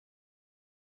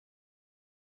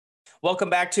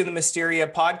Welcome back to the Mysteria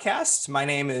podcast. My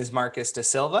name is Marcus Da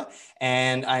Silva,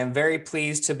 and I am very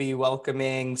pleased to be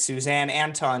welcoming Suzanne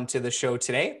Anton to the show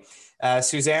today.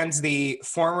 Suzanne's the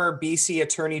former BC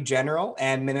Attorney General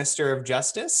and Minister of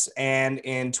Justice, and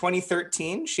in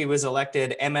 2013, she was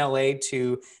elected MLA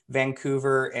to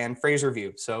Vancouver and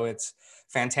Fraserview. So it's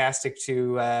fantastic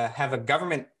to have a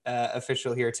government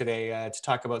official here today to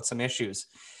talk about some issues.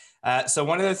 So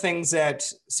one of the things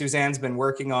that Suzanne's been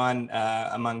working on,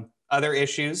 among other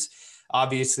issues,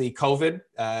 obviously COVID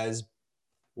is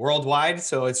worldwide,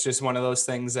 so it's just one of those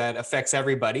things that affects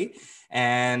everybody.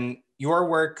 And your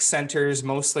work centers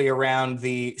mostly around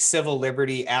the civil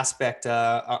liberty aspect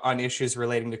on issues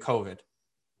relating to COVID.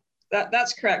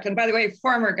 That's correct. And by the way,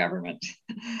 former government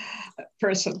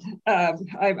person.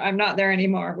 I'm not there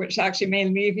anymore, which actually may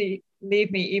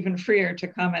leave me even freer to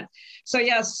comment. So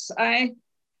yes,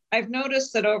 I've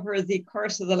noticed that over the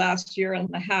course of the last year and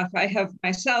a half, I have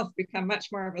myself become much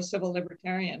more of a civil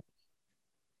libertarian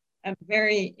and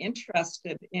very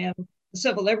interested in the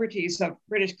civil liberties of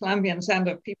British Columbians and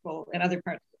of people in other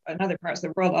parts of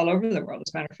the world, all over the world,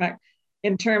 as a matter of fact,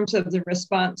 in terms of the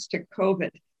response to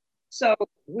COVID. So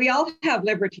we all have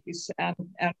liberties and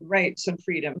rights and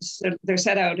freedoms. They're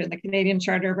set out in the Canadian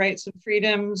Charter of Rights and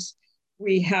Freedoms.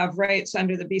 We have rights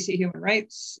under the BC Human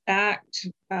Rights Act.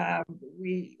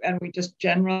 We just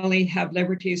generally have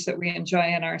liberties that we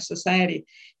enjoy in our society.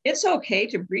 It's okay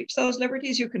to breach those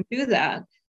liberties. You can do that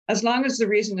as long as the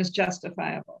reason is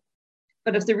justifiable.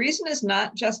 But if the reason is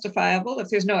not justifiable, if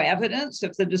there's no evidence,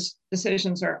 if the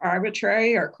decisions are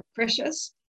arbitrary or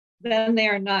capricious, then they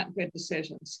are not good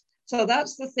decisions. So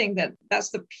that's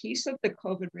the piece of the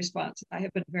COVID response I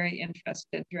have been very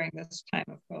interested in during this time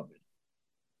of COVID.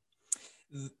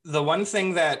 The one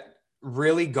thing that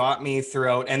really got me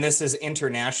throughout, and this is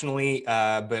internationally,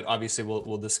 but obviously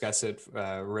we'll discuss it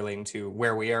relating to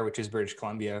where we are, which is British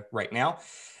Columbia right now.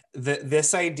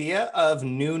 This idea of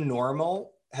new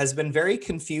normal has been very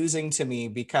confusing to me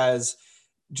because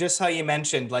just how you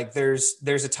mentioned, like there's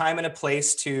a time and a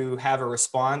place to have a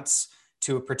response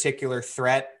to a particular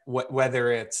threat,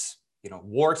 whether it's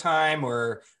wartime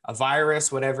or a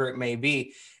virus, whatever it may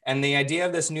be. And the idea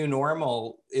of this new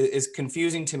normal is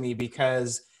confusing to me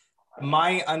because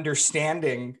my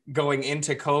understanding going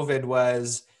into COVID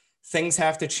was things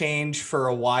have to change for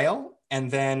a while.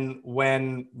 And then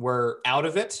when we're out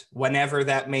of it, whenever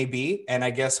that may be, and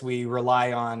I guess we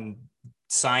rely on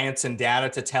science and data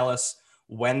to tell us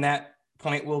when that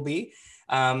point will be,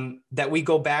 that we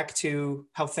go back to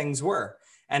how things were.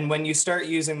 And when you start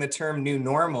using the term new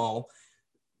normal,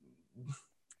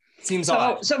 it seems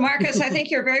odd. So Marcus, I think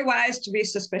you're very wise to be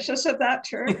suspicious of that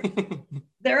term.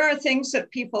 There are things that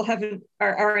people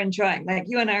are enjoying, like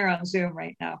you and I are on Zoom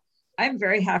right now. I'm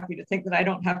very happy to think that I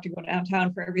don't have to go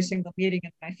downtown for every single meeting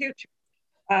in my future.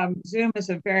 Zoom is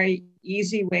a very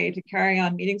easy way to carry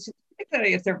on meetings,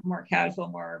 particularly if they're more casual,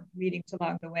 more meetings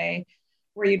along the way,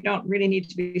 where you don't really need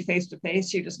to be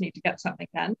face-to-face, you just need to get something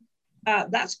done.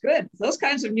 That's good. Those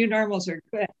kinds of new normals are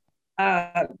good.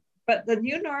 But the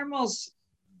new normals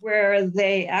where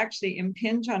they actually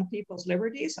impinge on people's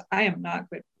liberties, I am not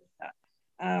good with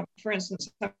that. For instance,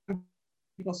 some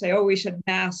people say, oh, we should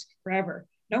mask forever.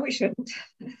 No, we shouldn't.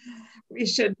 we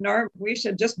should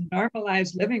just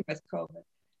normalize living with COVID.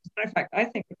 As a matter of fact, I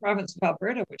think the province of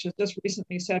Alberta, which has just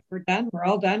recently said, we're done, we're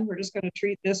all done, we're just going to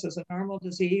treat this as a normal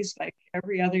disease like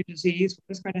every other disease.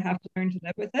 We're just going to have to learn to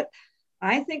live with it.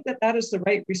 I think that is the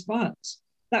right response.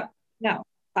 Now,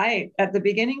 at the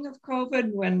beginning of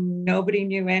COVID, when nobody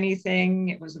knew anything,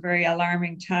 it was a very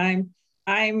alarming time.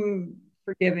 I'm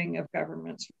forgiving of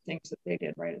governments for things that they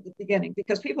did right at the beginning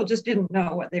because people just didn't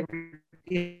know what they were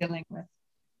dealing with.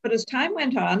 But as time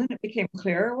went on and it became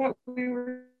clearer what we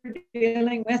were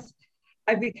dealing with,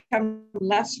 I've become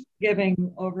less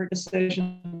forgiving over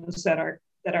decisions that are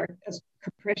as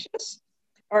capricious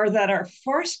or that are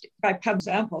forced by public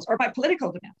examples or by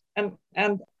political demand.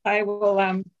 And I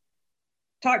will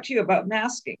talk to you about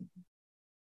masking.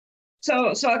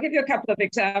 So I'll give you a couple of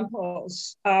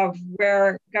examples of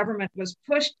where government was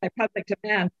pushed by public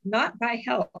demand, not by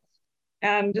health.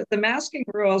 And the masking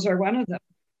rules are one of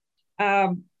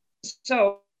them.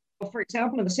 So for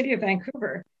example, in the city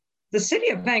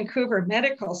of Vancouver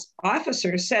medical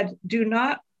officers said, do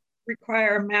not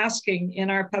require masking in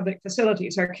our public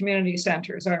facilities, our community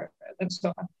centers, and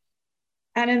so on.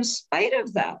 And in spite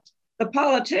of that, the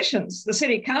politicians, the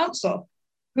city council,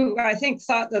 who I think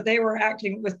thought that they were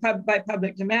acting by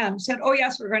public demand, said, oh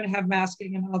yes, we're going to have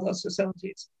masking in all those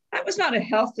facilities. That was not a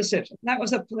health decision. That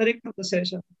was a political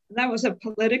decision. And that was a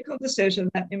political decision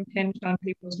that impinged on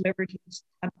people's liberties.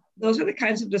 And those are the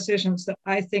kinds of decisions that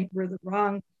I think were the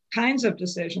wrong kinds of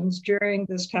decisions during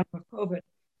this time of COVID.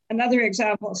 Another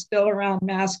example still around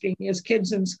masking is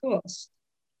kids in schools.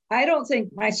 I don't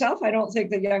think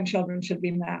that young children should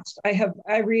be masked.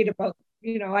 I read about,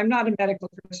 I'm not a medical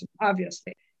person,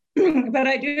 obviously, but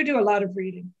I do a lot of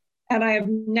reading. And I have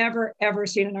never, ever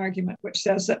seen an argument which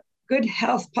says that good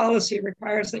health policy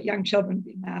requires that young children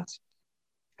be masked.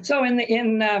 So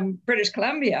in British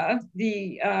Columbia,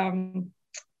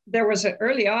 there was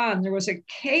a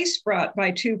case brought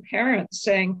by two parents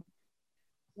saying,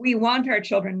 we want our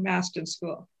children masked in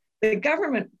school. The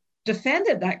government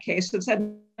defended that case and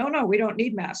said, no, we don't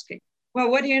need masking. Well,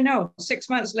 what do you know? 6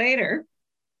 months later,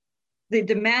 the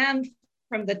demand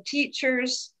from the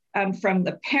teachers and from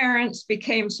the parents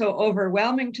became so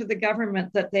overwhelming to the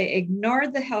government that they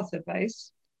ignored the health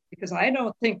advice, because I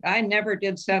never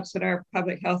did sense that our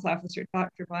public health officer,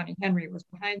 Dr. Bonnie Henry, was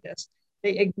behind this.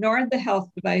 They ignored the health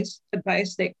advice.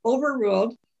 They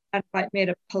overruled and made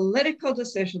a political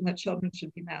decision that children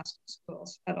should be masked in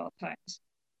schools at all times.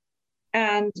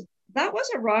 And that was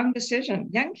a wrong decision.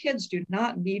 Young kids do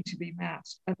not need to be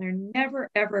masked. And there never,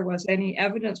 ever was any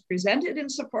evidence presented in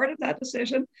support of that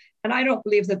decision. And I don't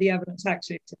believe that the evidence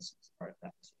actually exists in support of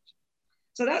that decision.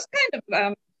 So that's kind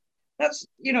of,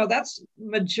 that's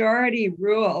majority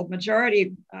rule,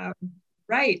 majority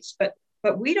rights,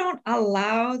 but we don't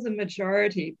allow the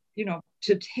majority,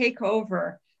 to take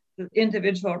over the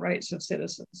individual rights of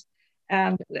citizens.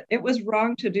 And it was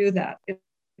wrong to do that.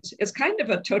 It's kind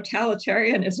of a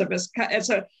totalitarianism.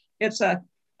 It's a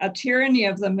tyranny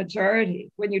of the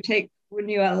majority when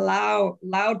you allow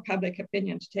loud public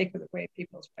opinion to take away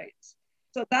people's rights.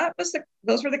 So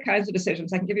those were the kinds of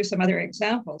decisions. I can give you some other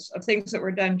examples of things that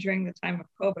were done during the time of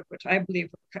COVID, which I believe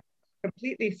were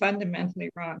completely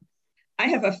fundamentally wrong. I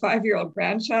have a 5-year-old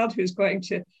grandchild who's going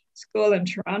to school in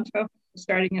Toronto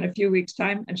starting in a few weeks'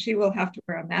 time, and she will have to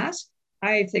wear a mask.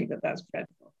 I think that that's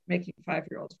dreadful, making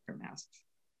 5-year-olds wear masks.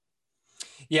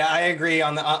 Yeah, I agree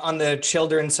on the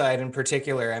children's side in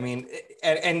particular. I mean,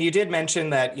 and you did mention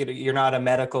that you're not a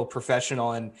medical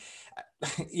professional, and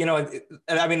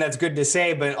I mean that's good to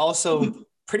say, but also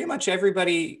pretty much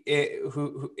everybody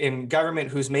who in government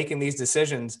who's making these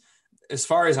decisions, as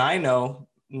far as I know,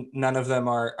 none of them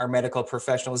are medical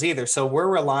professionals either. So we're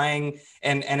relying,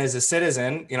 and as a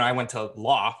citizen, I went to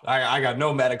law. I got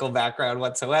no medical background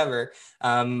whatsoever,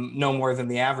 no more than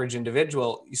the average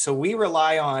individual. So we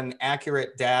rely on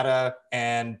accurate data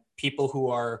and people who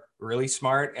are really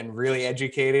smart and really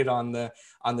educated on the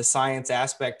science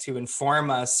aspect to inform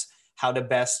us how to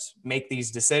best make these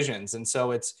decisions. And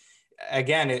so it's,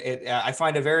 again, I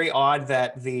find it very odd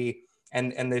that the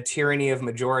tyranny of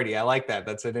majority. I like that.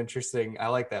 I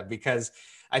like that, because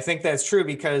I think that's true,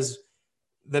 because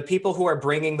the people who are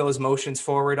bringing those motions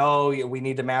forward, we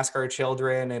need to mask our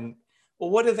children. And well,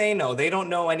 what do they know? They don't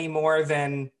know any more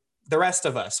than the rest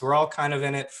of us. We're all kind of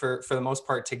in it for the most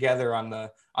part together on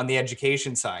the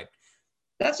education side.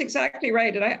 That's exactly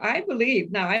right. And I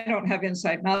believe, now I don't have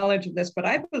inside knowledge of this, but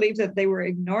I believe that they were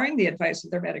ignoring the advice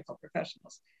of their medical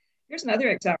professionals. Here's another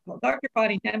example. Dr.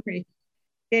 Bonnie Henry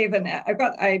gave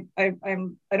I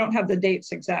don't have the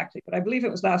dates exactly, but I believe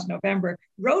it was last November,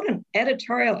 wrote an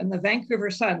editorial in the Vancouver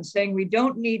Sun saying we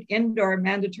don't need indoor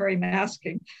mandatory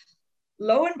masking.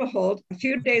 Lo and behold, a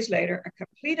few days later, a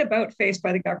complete about face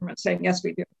by the government saying, yes,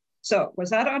 we do. So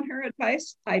was that on her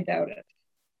advice? I doubt it.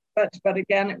 But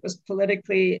again, it was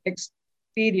politically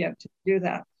expedient to do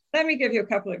that. Let me give you a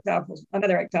couple examples,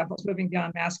 moving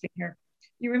beyond masking here.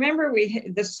 You remember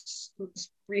this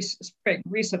spring,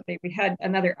 recently, we had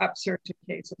another upsurge of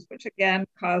cases, which again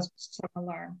caused some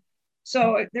alarm.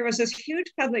 So there was this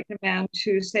huge public demand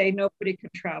to say nobody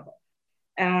could travel.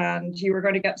 And you were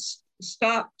going to get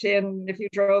stopped if you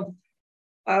drove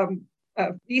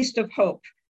east of Hope,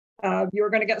 you were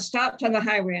going to get stopped on the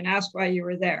highway and asked why you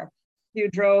were there. You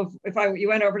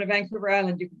went over to Vancouver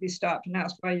Island, you could be stopped and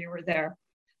asked why you were there.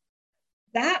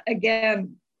 That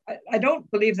again, I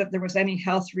don't believe that there was any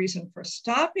health reason for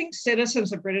stopping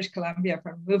citizens of British Columbia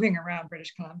from moving around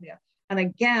British Columbia. And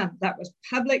again, that was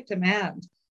public demand.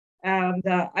 And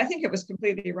I think it was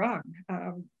completely wrong.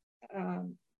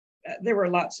 There were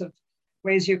lots of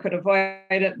ways you could avoid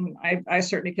it. And I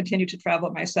certainly continue to travel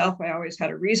myself. I always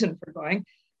had a reason for going.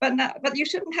 But you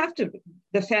shouldn't have to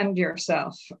defend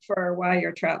yourself for why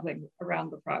you're traveling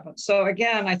around the province. So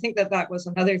again, I think that was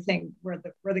another thing where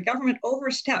the government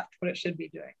overstepped what it should be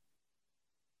doing.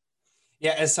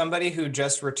 Yeah, as somebody who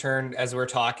just returned, as we're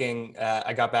talking,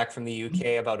 I got back from the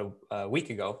UK about a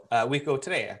week ago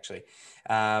today, actually.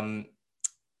 And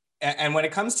when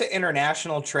it comes to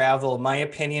international travel, my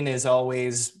opinion has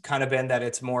always kind of been that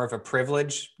it's more of a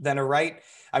privilege than a right.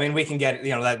 I mean, we can get,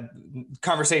 that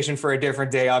conversation for a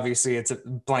different day. Obviously, it's a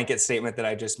blanket statement that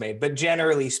I just made, but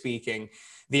generally speaking,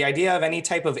 the idea of any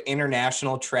type of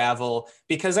international travel,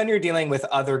 because then you're dealing with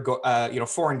other,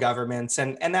 foreign governments,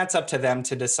 and that's up to them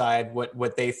to decide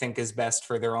what they think is best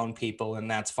for their own people, and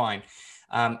that's fine.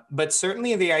 But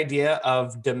certainly the idea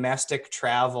of domestic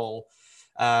travel,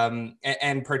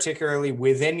 and particularly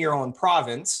within your own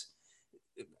province,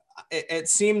 it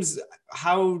seems,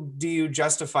 how do you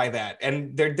justify that?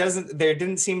 And there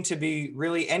didn't seem to be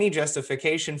really any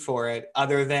justification for it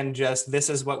other than just, this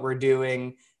is what we're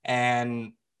doing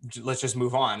and let's just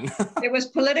move on. It was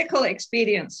political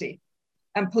expediency,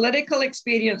 and political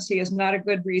expediency is not a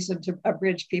good reason to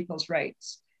abridge people's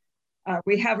rights.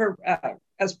 We have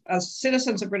as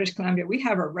citizens of British Columbia, we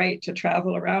have a right to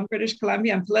travel around British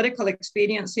Columbia, and political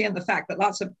expediency and the fact that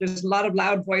there's a lot of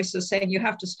loud voices saying you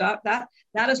have to stop that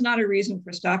is not a reason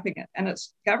for stopping it. And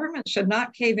government should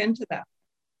not cave into that.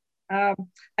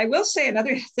 I will say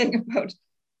another thing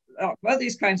about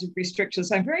these kinds of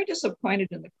restrictions. I'm very disappointed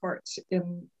in the courts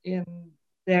in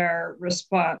their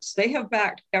response. They have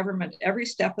backed government every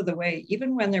step of the way,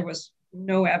 even when there was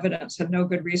no evidence and no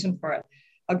good reason for it.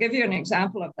 I'll give you an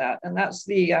example of that, and that's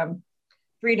the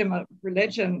freedom of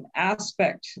religion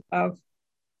aspect of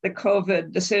the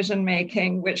COVID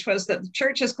decision-making, which was that the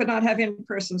churches could not have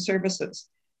in-person services.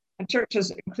 And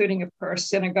churches, including, of course,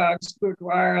 synagogues,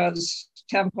 gurdwaras,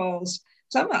 temples.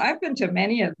 I've been to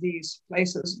many of these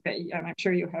places, and I'm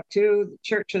sure you have too. The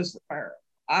churches are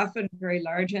often very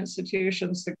large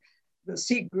institutions. The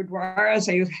Sikh gurdwaras,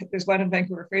 there's one in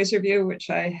Vancouver-Fraserview, which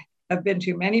I have been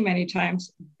to many, many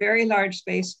times, very large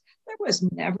space. There was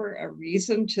never a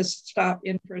reason to stop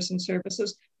in-person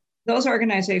services. Those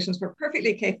organizations were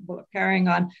perfectly capable of carrying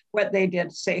on what they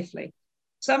did safely.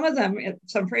 Some of them,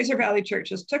 some Fraser Valley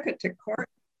churches, took it to court.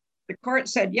 The court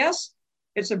said, yes,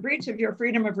 it's a breach of your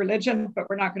freedom of religion, but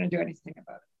we're not going to do anything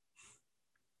about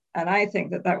it. And I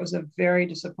think that was a very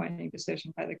disappointing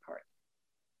decision by the court.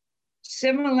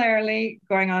 Similarly,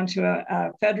 going on to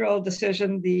a federal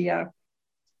decision, the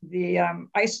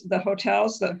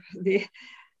hotels, where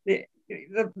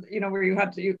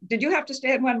did you have to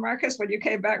stay in one, Marcus, when you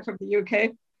came back from the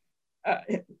UK?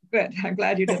 Good, I'm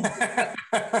glad you didn't.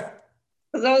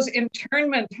 Those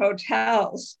internment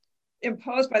hotels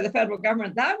imposed by the federal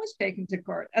government, that was taken to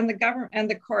court, and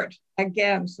the court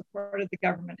again supported the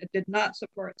government. It did not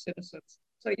support citizens.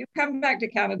 So you come back to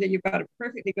Canada, you've got a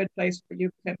perfectly good place where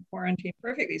you can quarantine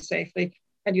perfectly safely,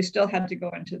 and you still had to go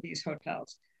into these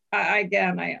hotels. I'm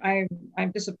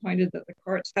disappointed that the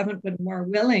courts haven't been more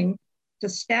willing to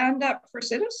stand up for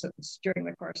citizens during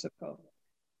the course of COVID.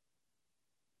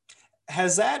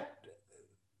 Has that,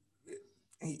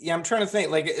 I'm trying to think,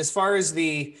 like, as far as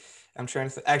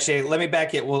actually, let me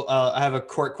back it. I have a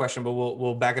court question, but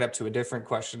we'll back it up to a different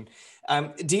question.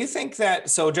 Do you think that,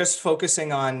 so just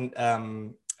focusing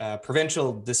on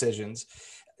provincial decisions,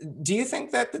 do you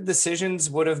think that the decisions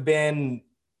would have been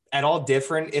at all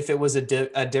different if it was a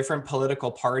different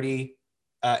political party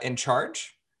in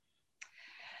charge?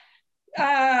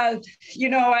 No.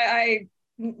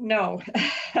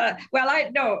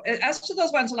 Well, no. As to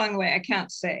those ones along the way, I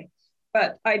can't say.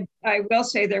 But I will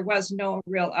say there was no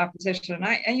real opposition.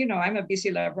 I'm a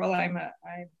BC Liberal.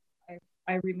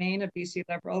 I remain a BC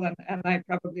Liberal, and I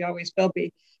probably always will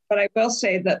be. But I will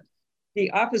say that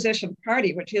the opposition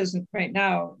party, which isn't right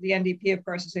now, the NDP, of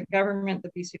course, is in government.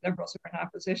 The BC Liberals are in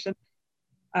opposition.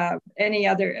 Any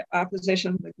other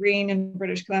opposition, the Green in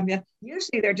British Columbia,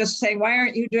 usually they're just saying, why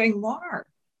aren't you doing more?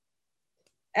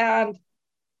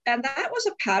 And that was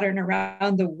a pattern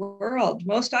around the world.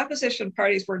 Most opposition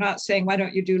parties were not saying, why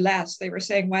don't you do less? They were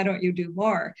saying, why don't you do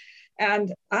more?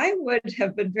 And I would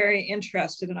have been very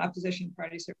interested in opposition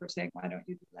parties that were saying, why don't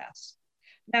you do less?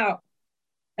 Now,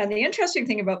 and the interesting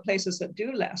thing about places that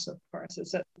do less, of course,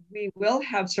 is that we will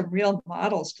have some real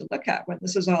models to look at when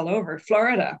this is all over.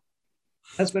 Florida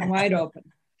has been wide open.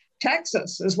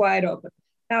 Texas is wide open.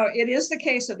 Now, it is the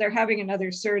case that they're having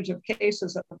another surge of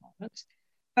cases at the moment,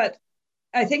 but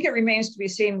I think it remains to be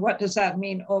seen, what does that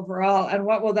mean overall, and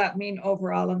what will that mean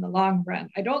overall in the long run?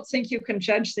 I don't think you can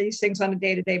judge these things on a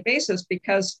day-to-day basis,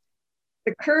 because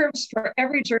the curves for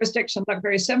every jurisdiction look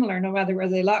very similar, no matter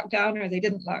whether they locked down or they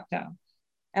didn't lock down.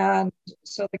 And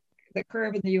so the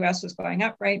curve in the US is going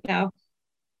up right now.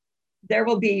 There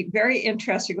will be very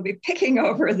interesting, we'll be picking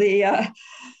over the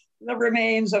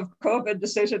remains of COVID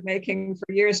decision-making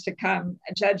for years to come,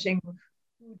 judging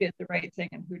who did the right thing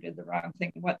and who did the wrong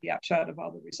thing, and what the upshot of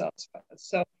all the results was.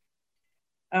 So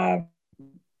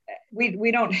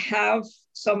we don't have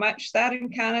so much that in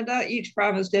Canada. Each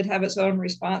province did have its own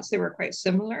response. They were quite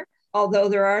similar. although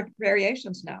there are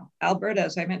variations now. Alberta,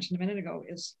 as I mentioned a minute ago,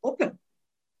 is open.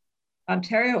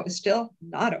 Ontario is still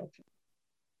not open.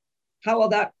 How will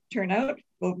that turn out?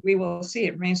 Well, we will see.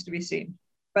 It remains to be seen.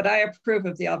 But I approve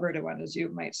of the Alberta one, as you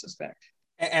might suspect.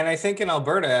 And I think in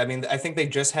Alberta, I mean, I think they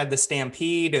just had the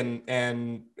stampede,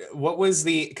 and what was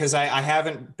because I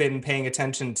haven't been paying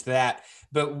attention to that,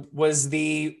 but was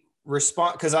the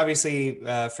response, because obviously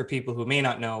for people who may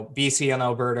not know, BC and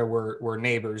Alberta were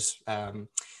neighbors.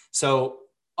 So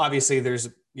obviously there's,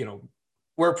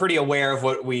 we're pretty aware of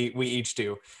what we each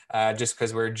do, just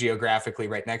because we're geographically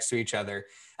right next to each other.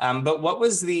 But what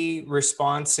was the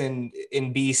response in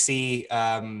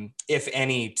BC, if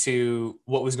any, to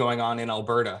what was going on in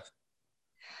Alberta?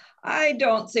 I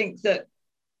don't think that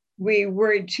we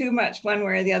worried too much one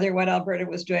way or the other what Alberta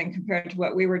was doing compared to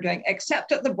what we were doing,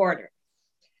 except at the border.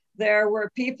 There were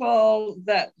people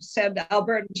that said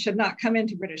Albertans should not come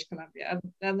into British Columbia.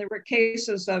 And there were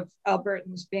cases of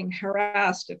Albertans being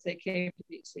harassed if they came to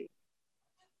BC.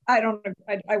 I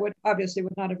would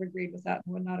not have agreed with that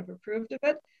and would not have approved of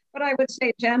it. But I would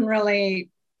say generally,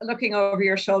 looking over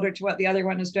your shoulder to what the other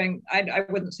one is doing, I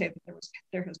wouldn't say that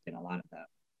there has been a lot of that.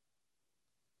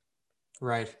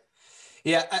 Right.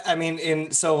 Yeah, I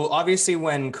mean, so obviously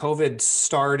when COVID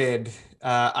started,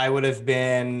 I would have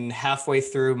been halfway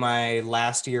through my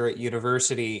last year at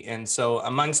university. And so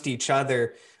amongst each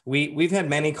other, we've had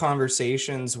many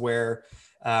conversations where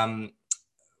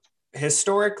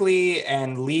historically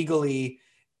and legally,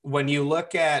 when you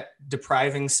look at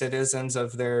depriving citizens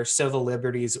of their civil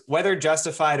liberties, whether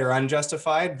justified or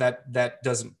unjustified, that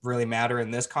doesn't really matter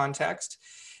in this context.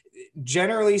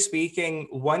 Generally speaking,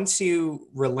 once you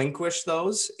relinquish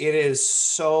those, it is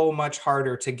so much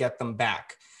harder to get them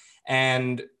back.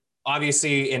 And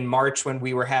obviously in March, when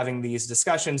we were having these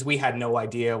discussions, we had no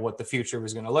idea what the future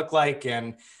was going to look like.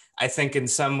 And I think in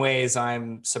some ways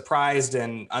I'm surprised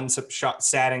and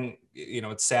saddening,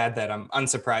 it's sad that I'm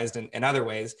unsurprised in other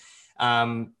ways.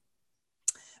 But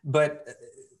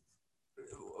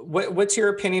what's your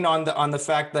opinion on the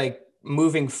fact, like,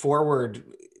 moving forward,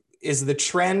 is the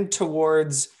trend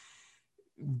towards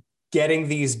getting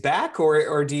these back,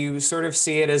 or do you sort of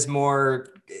see it as more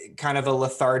kind of a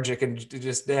lethargic and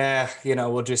just,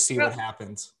 we'll just see what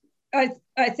happens? I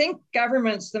think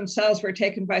governments themselves were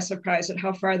taken by surprise at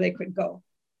how far they could go.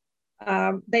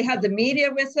 They had the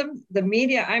media with them. The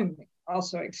media, I'm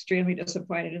also extremely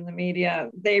disappointed in the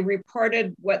media. They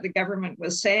reported what the government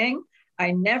was saying. I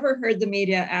never heard the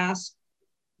media ask,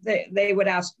 they would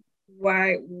ask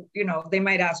why, they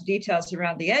might ask details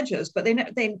around the edges, but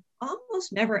they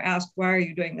almost never asked, why are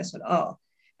you doing this at all?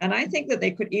 And I think that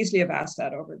they could easily have asked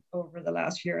that over the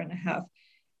last year and a half.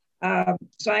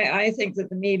 So I think that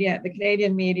the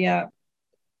Canadian media,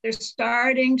 they're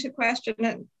starting to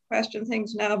question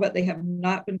things now, but they have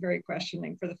not been very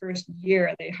questioning. For the first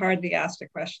year, they hardly asked a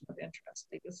question of interest.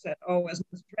 They just said, oh, isn't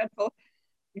this dreadful?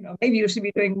 Maybe you should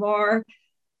be doing more.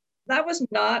 That was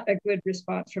not a good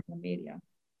response from the media.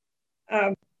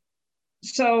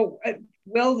 So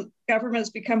will governments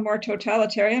become more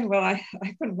totalitarian? Well,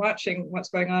 I've been watching what's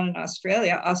going on in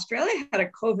Australia. Australia had a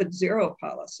COVID-0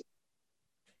 policy.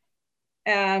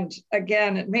 And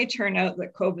again, it may turn out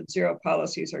that COVID-0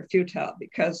 policies are futile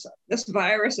because this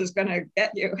virus is going to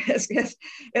get you. It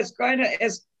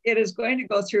is going to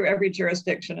go through every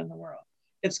jurisdiction in the world.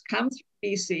 It's come through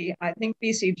BC. I think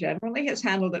BC generally has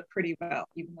handled it pretty well,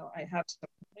 even though I have some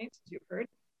complaints, as you've heard.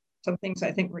 Some things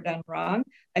I think were done wrong.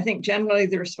 I think generally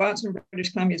the response in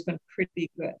British Columbia has been pretty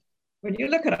good. When you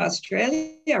look at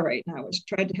Australia right now, which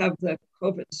tried to have the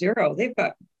COVID-0, they've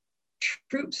got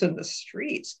troops in the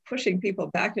streets pushing people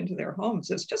back into their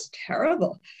homes. It's just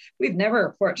terrible. We've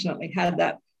never, fortunately, had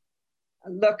that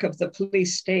look of the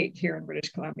police state here in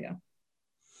British Columbia.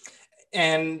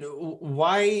 And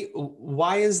why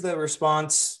is the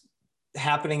response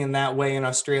happening in that way in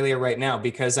Australia right now?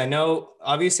 Because I know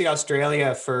obviously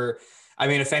Australia,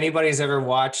 if anybody's ever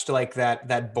watched like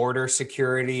that border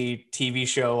security TV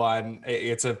show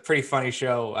it's a pretty funny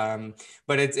show.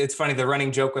 But it's funny, the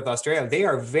running joke with Australia, they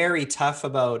are very tough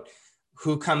about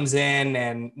who comes in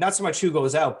and not so much who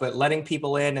goes out, but letting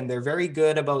people in. And they're very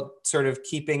good about sort of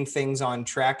keeping things on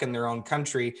track in their own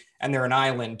country. And they're an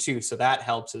island too, so that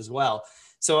helps as well.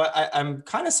 So I'm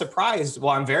kind of surprised.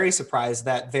 Well, I'm very surprised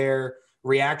that their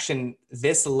reaction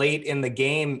this late in the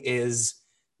game is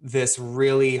this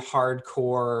really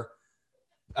hardcore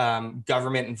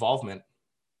government involvement.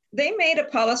 They made a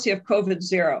policy of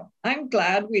COVID-0. I'm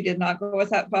glad we did not go with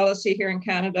that policy here in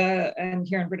Canada and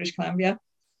here in British Columbia,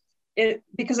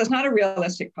 because it's not a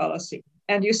realistic policy.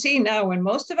 And you see now when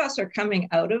most of us are coming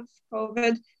out of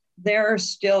COVID, they're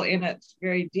still in it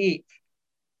very deep.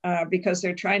 because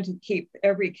they're trying to keep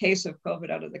every case of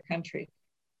COVID out of the country.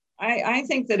 I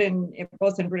think that in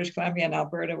both in British Columbia and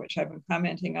Alberta, which I've been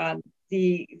commenting on,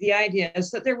 the idea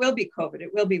is that there will be COVID.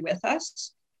 It will be with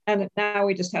us. And now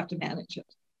we just have to manage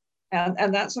it.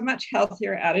 And that's a much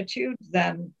healthier attitude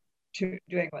than to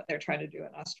doing what they're trying to do in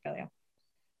Australia.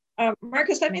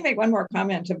 Marcus, let me make one more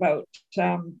comment about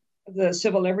the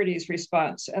civil liberties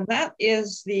response. And that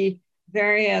is the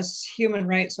various human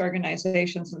rights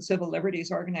organizations and civil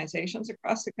liberties organizations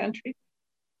across the country.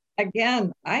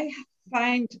 Again, I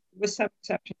find, with some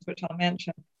exceptions, which I'll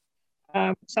mention,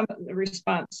 some of the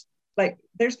response, like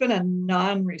there's been a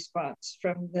non-response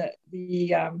from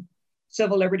the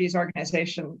Civil Liberties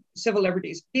Organization,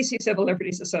 BC Civil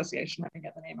Liberties Association, let me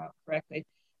get the name out correctly.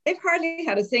 They've hardly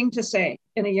had a thing to say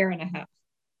in a year and a half.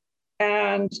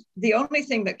 And the only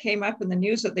thing that came up in the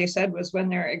news that they said was when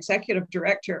their executive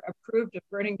director approved of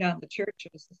burning down the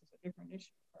churches. This is a different issue,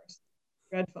 of course,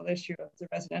 dreadful issue of the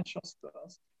residential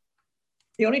schools.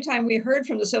 The only time we heard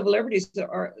from the Civil Liberties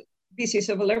or BC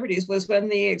Civil Liberties was when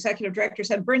the executive director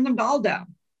said, burn them all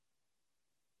down.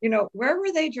 You know, where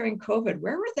were they during COVID?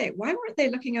 Where were they? Why weren't they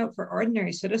looking out for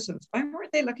ordinary citizens? Why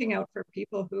weren't they looking out for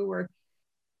people who were,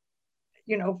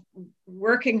 you know,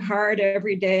 working hard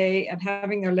every day and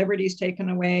having their liberties taken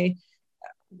away?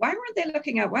 Why weren't they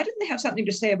looking out? Why didn't they have something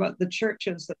to say about the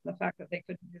churches, that the fact that they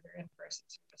couldn't do their in-person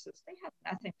services? They had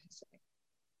nothing to say.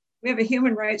 We have a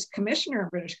human rights commissioner in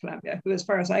British Columbia who, as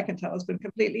far as I can tell, has been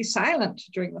completely silent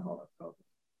during the whole of COVID.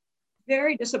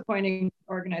 Very disappointing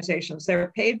organizations.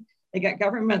 They're paid, they get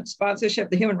government sponsorship.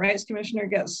 The Human Rights Commissioner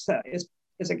gets is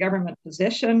a government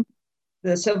position.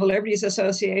 The Civil Liberties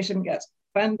Association gets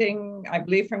funding, I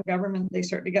believe, from government. They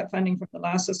certainly get funding from the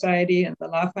Law Society and the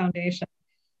Law Foundation.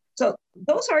 So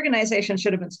those organizations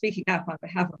should have been speaking up on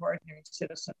behalf of ordinary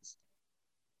citizens.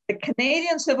 The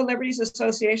Canadian Civil Liberties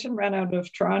Association, run out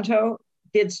of Toronto,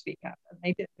 did speak up,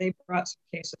 and they brought some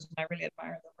cases, and I really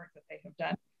admire the work that they have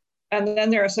done. And then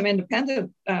there are some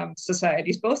independent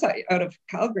societies, both out of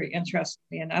Calgary,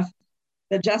 interestingly enough.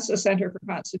 The Justice Centre for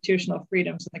Constitutional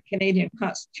Freedoms and the Canadian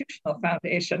Constitutional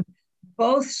Foundation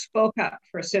both spoke up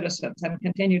for citizens and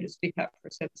continue to speak up for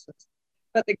citizens.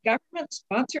 But the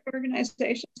government-sponsored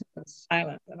organizations have been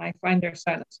silent, and I find their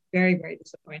silence very, very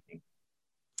disappointing.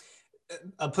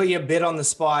 I'll put you a bit on the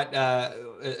spot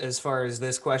as far as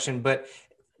this question, but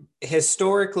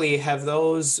historically, have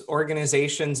those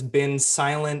organizations been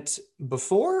silent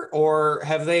before, or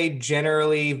have they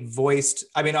generally voiced,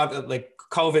 I mean, like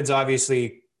COVID's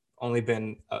obviously only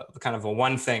been kind of a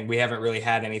one thing. We haven't really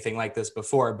had anything like this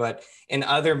before, but in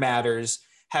other matters,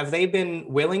 have they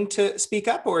been willing to speak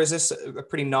up, or is this a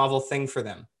pretty novel thing for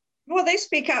them? Well, they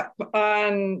speak up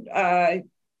on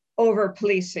over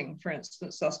policing, for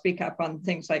instance. They'll speak up on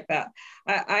things like that.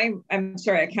 I'm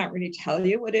sorry, I can't really tell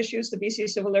you what issues the BC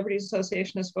Civil Liberties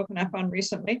Association has spoken up on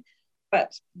recently,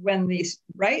 but when the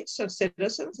rights of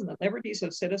citizens and the liberties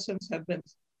of citizens have been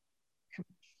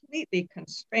completely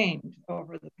constrained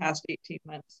over the past 18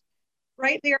 months,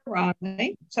 rightly or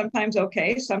wrongly, sometimes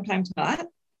okay, sometimes not,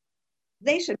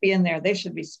 they should be in there. They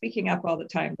should be speaking up all the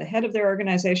time. The head of their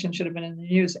organization should have been in the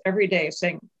news every day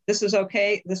saying, this is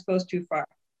okay, this goes too far.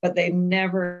 But they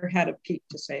never had a peep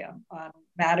to say on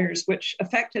matters which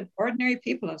affected ordinary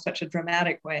people in such a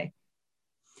dramatic way.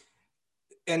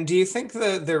 And do you think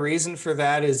the reason for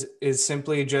that is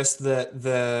simply just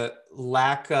the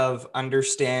lack of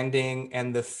understanding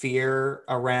and the fear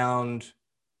around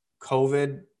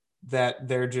COVID, that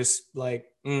they're just like,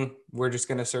 we're just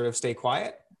going to sort of stay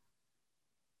quiet?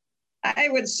 I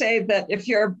would say that if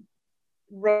your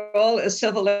role is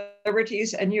civil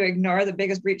liberties and you ignore the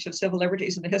biggest breach of civil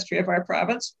liberties in the history of our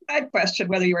province, I'd question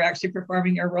whether you were actually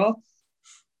performing your role.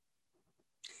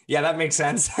 Yeah, that makes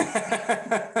sense.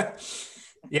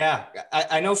 Yeah,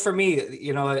 I know for me,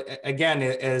 you know, again,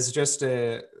 as just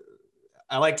I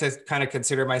like to kind of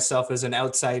consider myself as an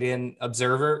outside-in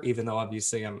observer, even though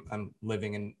obviously I'm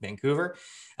living in Vancouver.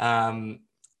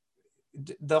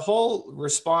 The whole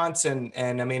response, and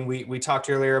I mean, we talked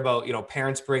earlier about, you know,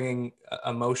 parents bringing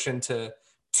a motion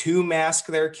to mask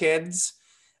their kids.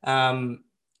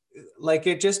 Like,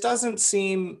 it just doesn't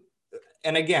seem,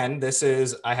 and again,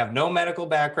 I have no medical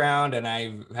background and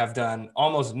I have done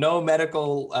almost no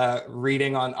medical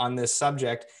reading on this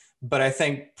subject, but I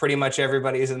think pretty much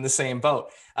everybody's in the same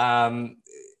boat.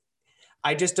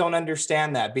 I just don't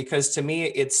understand that, because to me,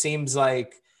 it seems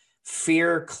like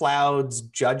fear clouds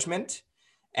judgment.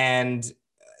 And,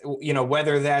 you know,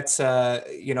 whether that's,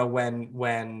 you know,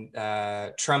 when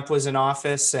Trump was in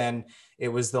office and it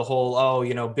was the whole,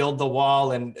 you know, build the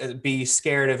wall and be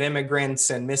scared of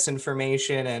immigrants and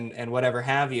misinformation and whatever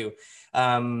have you.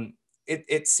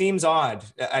 it seems odd.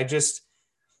 I just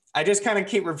kind of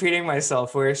keep repeating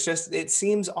myself where it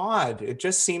seems odd. It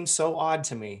just seems so odd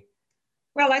to me.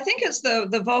 Well, I think it's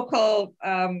the vocal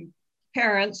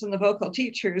parents and the vocal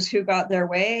teachers who got their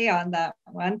way on that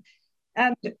one.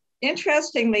 And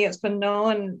interestingly, it's been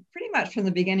known pretty much from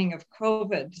the beginning of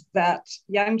COVID that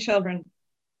young children,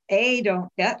 A, don't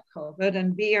get COVID,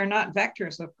 and B, are not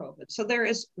vectors of COVID. So there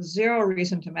is zero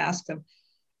reason to mask them.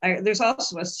 There's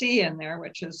also a C in there,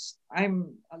 which is,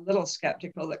 I'm a little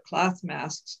skeptical that cloth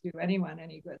masks do anyone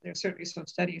any good. There's certainly some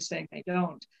studies saying they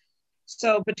don't.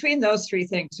 So between those three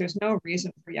things, there's no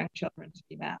reason for young children to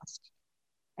be masked.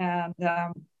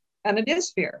 And it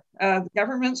is fear. The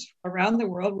governments around the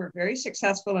world were very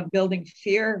successful in building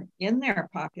fear in their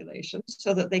populations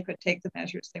so that they could take the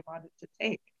measures they wanted to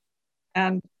take.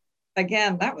 And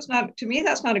again, that was not, to me,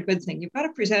 that's not a good thing. You've got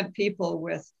to present people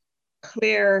with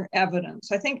clear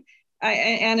evidence. I think,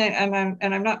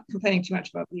 I'm not complaining too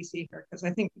much about BC here, because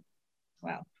I think,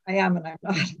 well, I am and I'm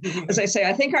not. As I say,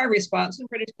 I think our response in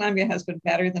British Columbia has been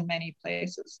better than many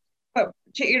places. But,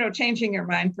 changing your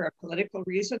mind for a political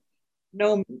reason,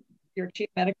 no, your chief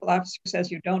medical officer says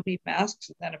you don't need masks,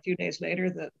 and then a few days later,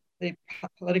 the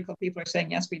political people are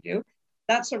saying, yes, we do.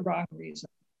 That's a wrong reason.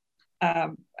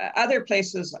 Other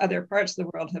places, other parts of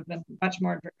the world have been much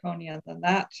more draconian than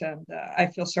that, and I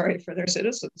feel sorry for their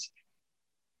citizens.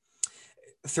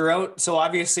 Throughout, so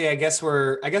obviously, I guess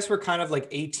we're kind of like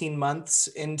 18 months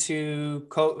into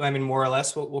COVID. I mean, more or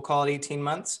less, we'll call it 18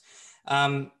 months.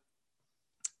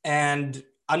 And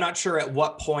I'm not sure at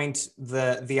what point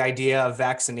the idea of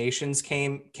vaccinations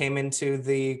came into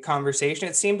the conversation.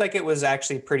 It seemed like it was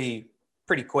actually pretty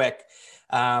quick.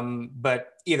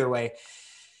 But either way,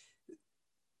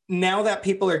 now that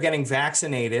people are getting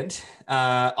vaccinated,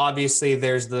 obviously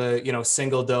there's the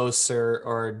single dose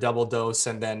or double dose,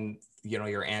 and then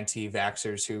your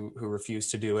anti-vaxxers who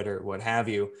refuse to do it or what have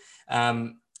you.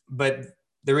 But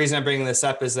the reason I'm bringing this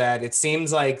up is that it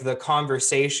seems like the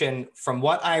conversation, from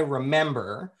what I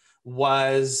remember,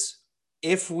 was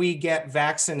if we get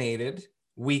vaccinated,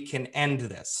 we can end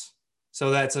this.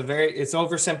 So it's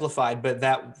oversimplified, but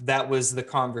that was the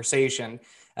conversation.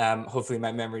 Hopefully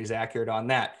my memory is accurate on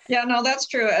that. Yeah, no, that's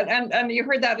true. And you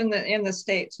heard that in the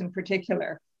States in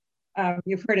particular.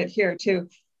 You've heard it here too.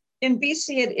 In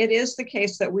BC, it is the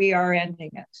case that we are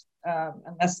ending it.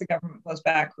 Unless the government goes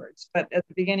backwards. But at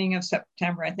the beginning of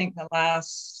September, I think the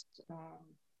last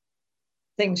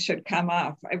things should come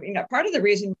off. I mean, part of the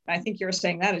reason I think you're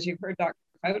saying that is you've heard Dr.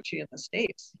 Fauci in the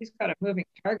States. He's got a moving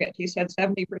target. He said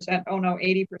 70%, oh no,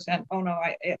 80%, oh no.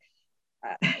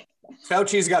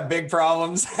 Fauci's got big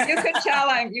problems. You can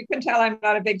tell I'm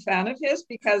not a big fan of his,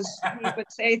 because he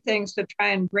would say things to try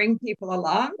and bring people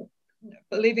along,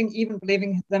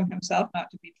 believing them himself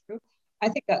not to be true. I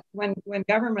think that when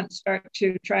governments start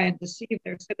to try and deceive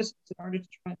their citizens in order to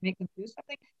try and make them do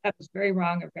something, that is very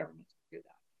wrong of governments to do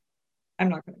that. I'm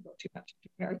not going to go too much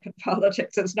into American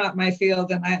politics. It's not my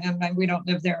field, and we don't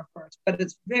live there, of course. But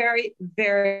it's very,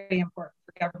 very important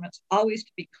for governments always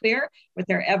to be clear with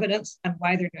their evidence and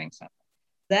why they're doing something.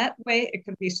 That way, it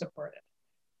can be supported.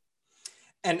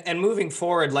 And moving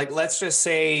forward, like let's just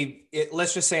say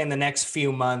in the next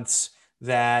few months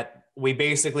that we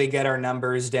basically get our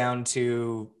numbers down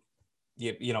to,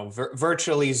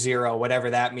 virtually zero, whatever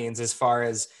that means, as far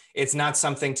as it's not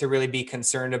something to really be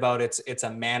concerned about. It's a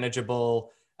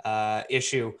manageable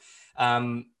issue.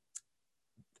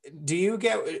 Do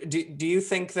you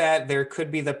think that there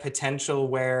could be the potential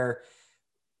where,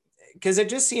 because it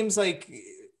just seems like,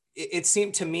 it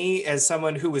seemed to me as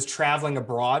someone who was traveling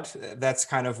abroad, that's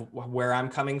kind of where I'm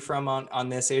coming from on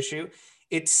this issue.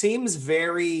 It seems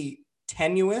very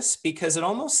tenuous, because it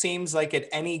almost seems like at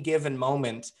any given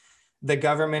moment, the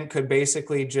government could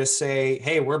basically just say,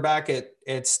 hey, we're back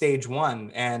at stage one.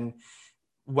 And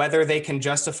whether they can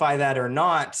justify that or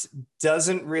not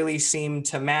doesn't really seem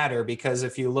to matter, because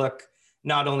if you look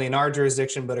not only in our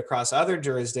jurisdiction, but across other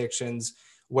jurisdictions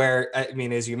where, I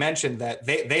mean, as you mentioned, that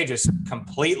they just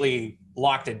completely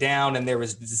locked it down and there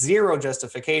was zero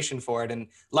justification for it. And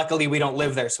luckily we don't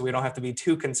live there, so we don't have to be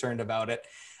too concerned about it.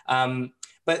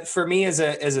 But for me as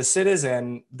a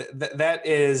citizen, that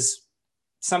is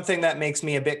something that makes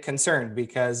me a bit concerned,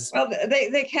 because... Well,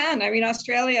 they can. I mean,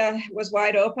 Australia was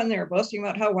wide open. They were boasting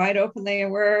about how wide open they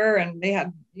were. And they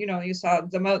had, you saw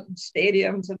them out in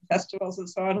stadiums and festivals and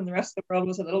so on. And the rest of the world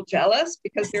was a little jealous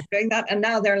because they're doing that. And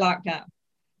now they're locked down.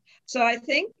 So I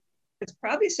think it's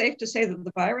probably safe to say that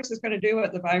the virus is going to do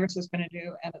what the virus is going to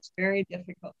do. And it's very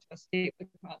difficult to escape the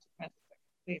consequences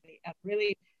completely. And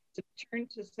really, to turn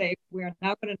to say we're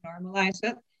now going to normalize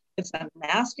it It's a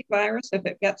nasty virus. If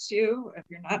it gets you, if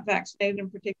you're not vaccinated in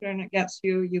particular and it gets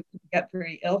you, you can get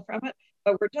very ill from it.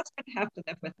 But we're just going to have to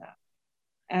live with that.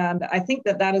 And I think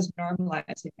that that is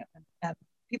normalizing it. And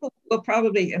people will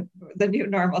probably, the new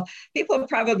normal, people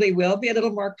probably will be a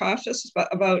little more cautious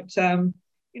about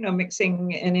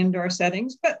mixing in indoor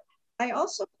settings. But I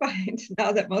also find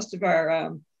now that most of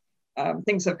our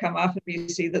things have come off in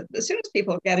BC that as soon as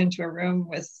people get into a room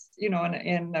with, in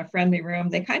a friendly room,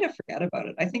 they kind of forget about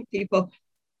it. I think people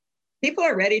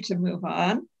are ready to move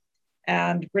on,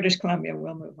 and British Columbia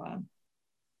will move on.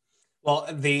 Well,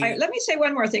 let me say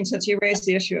one more thing since you raised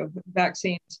the issue of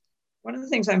vaccines. One of the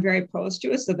things I'm very opposed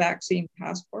to is the vaccine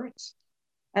passports.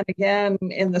 And again,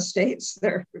 in the States,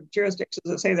 there are jurisdictions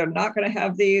that say they're not going to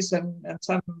have these, and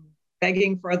some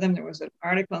begging for them. There was an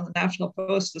article in the National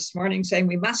Post this morning saying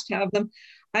we must have them.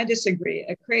 I disagree.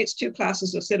 It creates two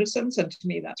classes of citizens, and to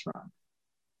me, that's wrong.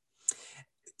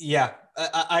 Yeah,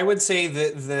 I would say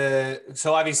that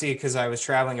so obviously, because I was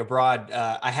traveling abroad,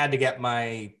 I had to get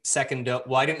my second dose.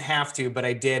 Well, I didn't have to, but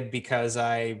I did because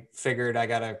I figured I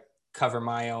got to cover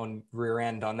my own rear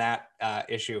end on that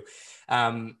issue.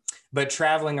 But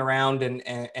traveling around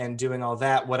and doing all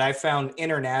that, what I found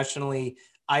internationally,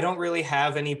 I don't really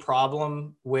have any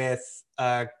problem with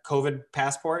a COVID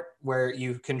passport where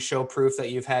you can show proof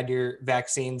that you've had your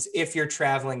vaccines if you're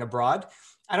traveling abroad.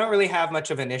 I don't really have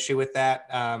much of an issue with that,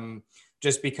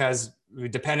 just because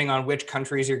depending on which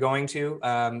countries you're going to,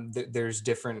 there's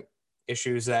different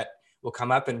issues that will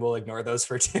come up, and we'll ignore those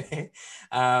for today.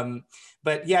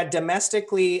 But yeah,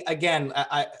 domestically, again,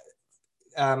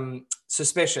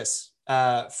 suspicious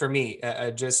for me,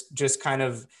 just kind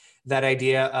of that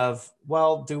idea of,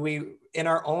 well, do we in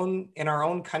our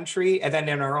own country and then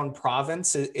in our own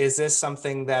province, is this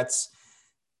something that's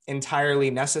entirely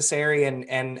necessary?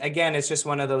 And again, it's just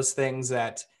one of those things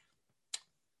that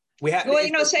we have.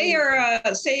 Well, say you're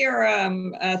a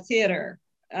theater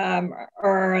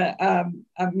or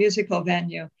a musical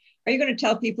venue. Are you going to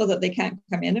tell people that they can't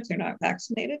come in if they're not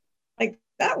vaccinated? Like,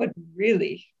 that would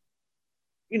really,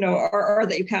 or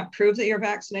that you can't prove that you're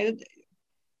vaccinated.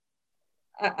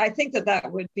 I think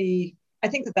that would be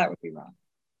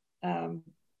wrong.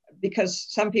 Because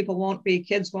some people won't be,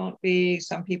 kids won't be,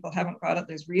 some people haven't got it.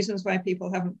 There's reasons why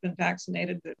people haven't been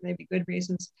vaccinated, but maybe good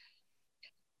reasons.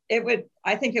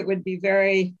 I think it would be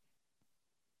very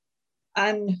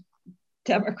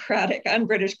undemocratic,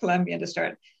 un-British Columbian to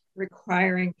start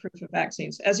requiring proof of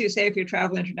vaccines. As you say, if you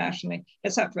travel internationally,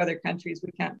 it's up to other countries.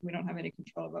 We don't have any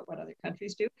control about what other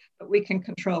countries do, but we can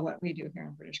control what we do here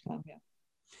in British Columbia.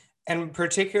 And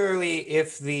particularly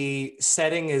if the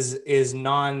setting is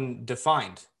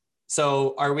non-defined.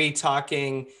 So are we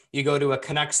talking, you go to a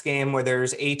Canucks game where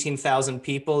there's 18,000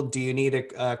 people, do you need a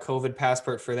COVID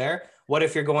passport for there? What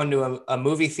if you're going to a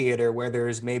movie theater where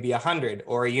there's maybe 100,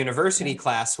 or a university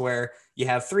class where you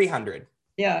have 300?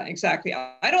 Yeah, exactly.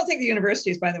 I don't think the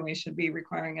universities, by the way, should be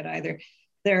requiring it either.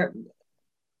 Their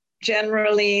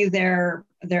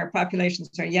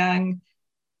populations are young,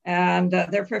 and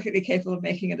they're perfectly capable of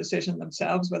making a decision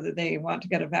themselves whether they want to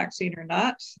get a vaccine or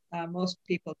not. Most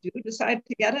people do decide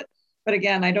to get it. But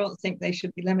again, I don't think they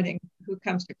should be limiting who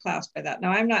comes to class by that.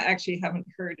 Now, haven't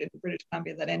heard in British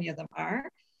Columbia that any of them are,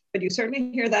 but you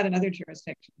certainly hear that in other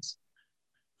jurisdictions.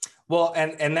 Well,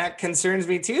 and that concerns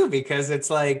me too, because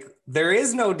it's like there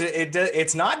is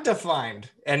it's not defined.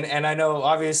 And I know,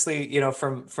 obviously,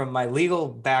 from my legal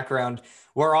background,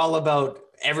 we're all about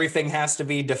everything has to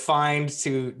be defined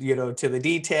to the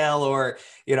detail, or,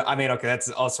 okay, that's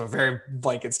also a very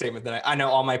blanket statement that I know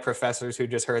all my professors who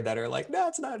just heard that are like, no,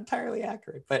 it's not entirely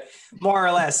accurate, but more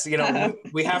or less,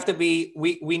 we have to be,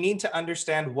 we need to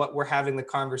understand what we're having the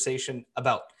conversation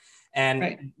about. And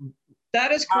right.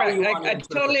 That is correct. I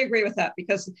totally agree with that,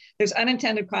 because there's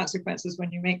unintended consequences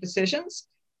when you make decisions.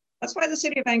 That's why the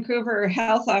City of Vancouver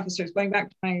health officers, going back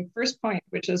to my first point,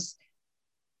 which is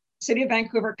City of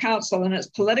Vancouver Council and its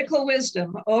political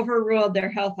wisdom overruled their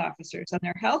health officers. And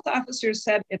their health officers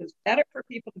said it is better for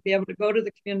people to be able to go to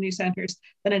the community centers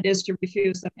than it is to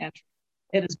refuse them entry.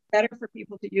 It is better for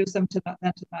people to use them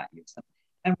than to not use them.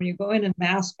 And when you go in and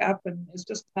mask up and it's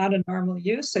just not a normal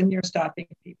use, and you're stopping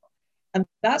people. And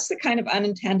that's the kind of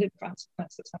unintended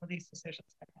consequence that some of these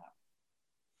decisions can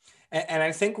have. And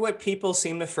I think what people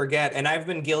seem to forget, and I've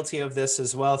been guilty of this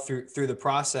as well through the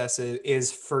process,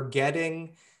 is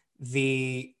forgetting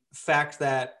the fact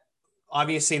that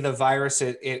obviously the virus,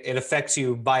 it affects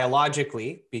you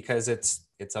biologically because it's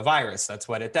a virus. That's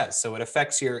what it does. So it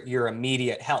affects your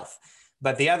immediate health.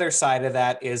 But the other side of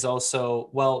that is also,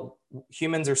 well,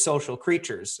 humans are social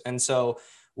creatures. And so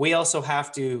we also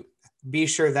have to be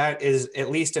sure that is at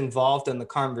least involved in the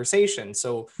conversation.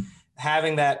 So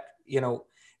having that,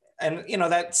 and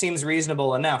that seems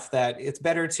reasonable enough, that it's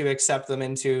better to accept them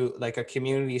into like a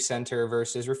community center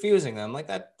versus refusing them. Like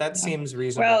that seems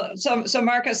reasonable. Well, so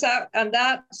Marcus,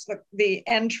 that's the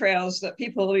entrails that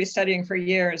people will be studying for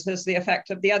years, is the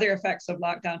other effects of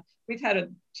lockdown. We've had a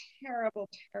terrible,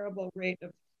 terrible rate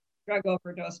of drug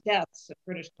overdose deaths in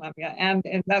British Columbia, and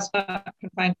that's not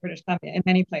confined to British Columbia, in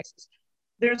many places.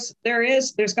 There's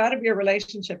got to be a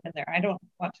relationship in there. I don't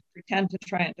want to pretend to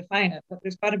try and define it, but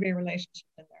there's got to be a relationship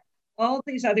in there. All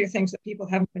these other things that people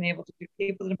haven't been able to do,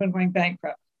 people that have been going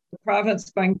bankrupt, the province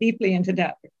going deeply into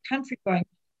debt, the country going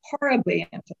horribly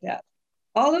into debt.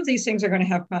 All of these things are going to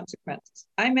have consequences.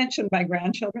 I mentioned my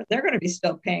grandchildren. They're going to be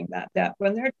still paying that debt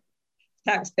when they're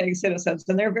tax-paying citizens,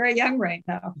 and they're very young right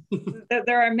now.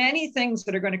 There are many things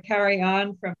that are going to carry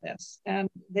on from this, and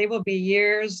they will be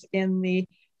years in the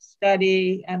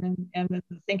study and in the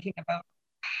thinking about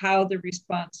how the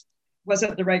response, was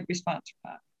it the right response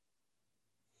or not?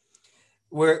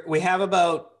 We have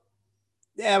about,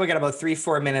 we got about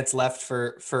 3-4 minutes left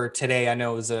for today. I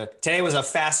know today was a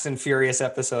fast and furious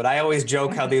episode. I always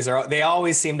joke how they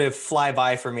always seem to fly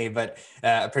by for me, but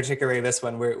particularly this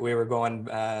one, we were going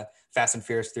fast and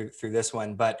furious through this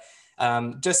one. But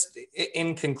just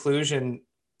in conclusion,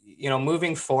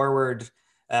 moving forward,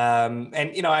 and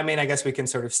I guess we can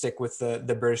sort of stick with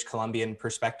the British Columbian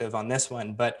perspective on this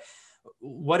one, but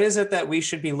what is it that we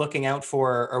should be looking out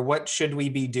for, or what should we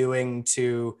be doing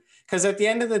because at the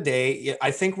end of the day,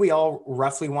 I think we all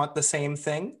roughly want the same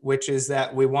thing, which is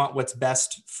that we want what's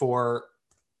best for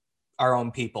our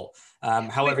own people.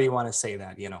 However you want to say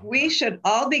that, We should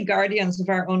all be guardians of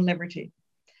our own liberty.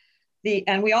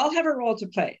 And we all have a role to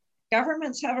play.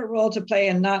 Governments have a role to play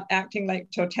in not acting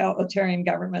like totalitarian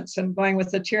governments and going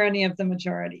with the tyranny of the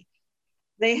majority.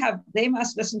 They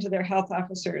must listen to their health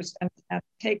officers and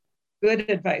take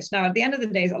good advice. Now, at the end of the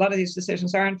day, a lot of these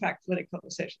decisions are in fact political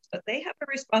decisions, but they have a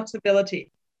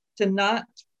responsibility to not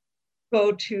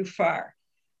go too far.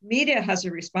 Media has a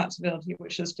responsibility,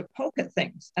 which is to poke at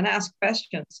things and ask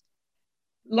questions.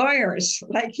 Lawyers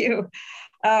like you,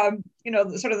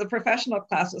 sort of the professional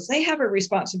classes, they have a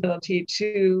responsibility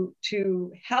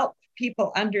to help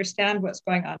people understand what's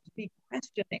going on, to be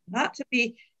questioning, not to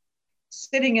be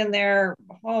sitting in their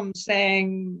home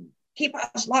saying, keep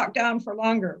us locked down for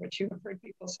longer, which you have heard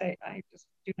people say. I just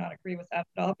do not agree with that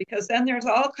at all, because then there's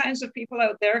all kinds of people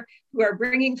out there who are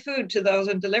bringing food to those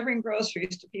and delivering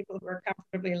groceries to people who are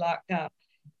comfortably locked down.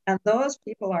 And those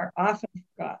people are often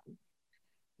forgotten.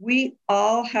 We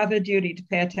all have a duty to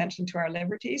pay attention to our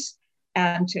liberties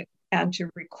and to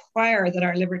require that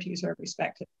our liberties are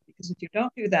respected. Because if you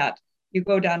don't do that, you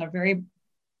go down a very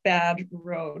bad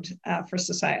road for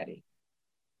society.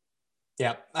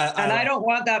 Yeah. I don't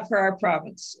want that for our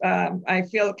province. I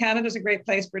feel Canada's a great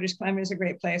place, British Columbia is a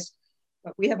great place,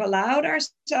 but we have allowed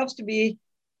ourselves to be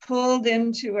pulled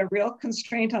into a real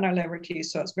constraint on our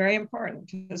liberties. So it's very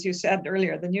important, as you said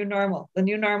earlier, the new normal. The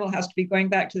new normal has to be going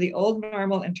back to the old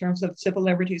normal in terms of civil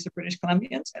liberties of British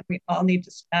Columbians, and we all need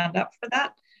to stand up for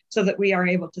that so that we are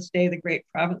able to stay the great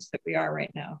province that we are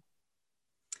right now.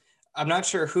 I'm not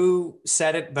sure who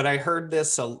said it, but I heard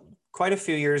this quite a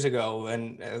few years ago,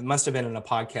 and it must have been in a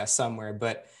podcast somewhere,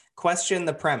 but question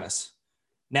the premise.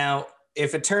 Now,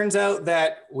 if it turns out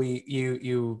that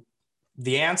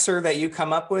the answer that you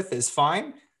come up with is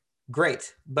fine,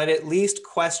 great, but at least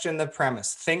question the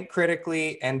premise. Think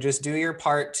critically and just do your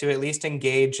part to at least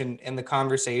engage in the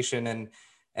conversation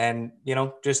and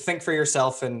just think for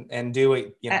yourself and do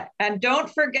it. And don't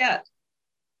forget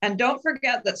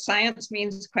that science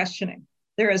means questioning.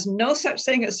 There is no such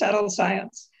thing as settled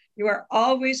science. You are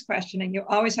always questioning. You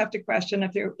always have to question.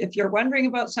 If you're wondering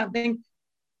about something,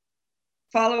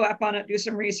 follow up on it, do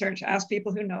some research, ask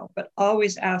people who know, but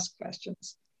always ask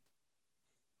questions.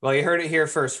 Well, you heard it here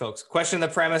first, folks. Question the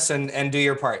premise and do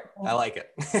your part. I like it.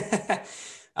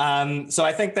 So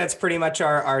I think that's pretty much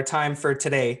our time for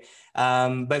today.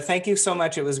 But thank you so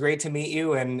much. It was great to meet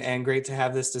you and great to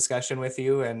have this discussion with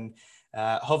you. And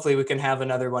hopefully we can have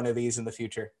another one of these in the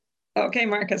future. Okay,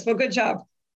 Marcus. Well, good job.